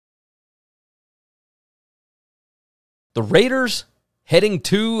The Raiders heading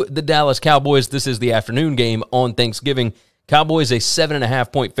to the Dallas Cowboys. This is the afternoon game on Thanksgiving. Cowboys a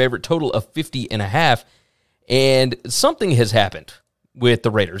 7.5-point favorite, total of 50.5. And something has happened with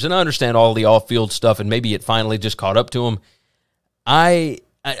the Raiders. And I understand all the off-field stuff, and maybe it finally just caught up to them. I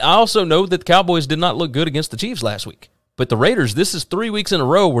also know that the Cowboys did not look good against the Chiefs last week. But the Raiders, this is 3 weeks in a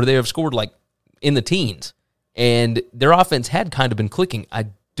row where they have scored like in the teens. And their offense had kind of been clicking. I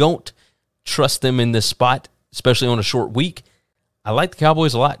don't trust them in this spot, especially on a short week. I like the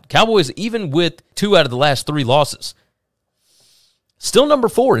Cowboys a lot. Cowboys, even with 2 out of the last 3 losses, still number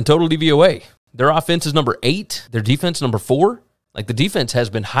 4 in total DVOA. Their offense is number 8. Their defense number 4. Like, the defense has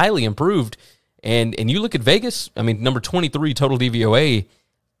been highly improved. And you look at Vegas, I mean, number 23 total DVOA,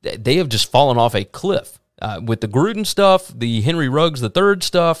 they have just fallen off a cliff. With the Gruden stuff, the Henry Ruggs III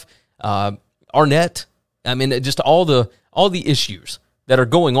stuff, Arnett, I mean, just all the issues that are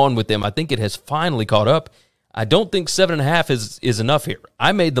going on with them, I think it has finally caught up. I don't think 7.5 is enough here.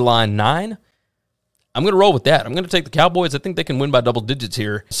 I made the line 9. I'm going to roll with that. I'm going to take the Cowboys. I think they can win by double digits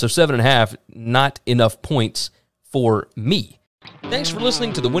here. So 7.5, not enough points for me. Thanks for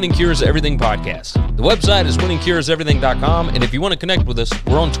listening to the Winning Cures Everything podcast. The website is winningcureseverything.com, and if you want to connect with us,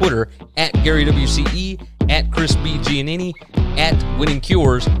 we're on Twitter at GaryWCE, at Chris B. Giannini, at Winning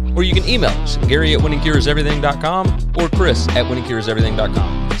Cures, or you can email us, Gary at winningcureseverything.com or Chris at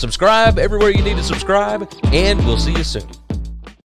winningcureseverything.com. Subscribe everywhere you need to subscribe, and we'll see you soon.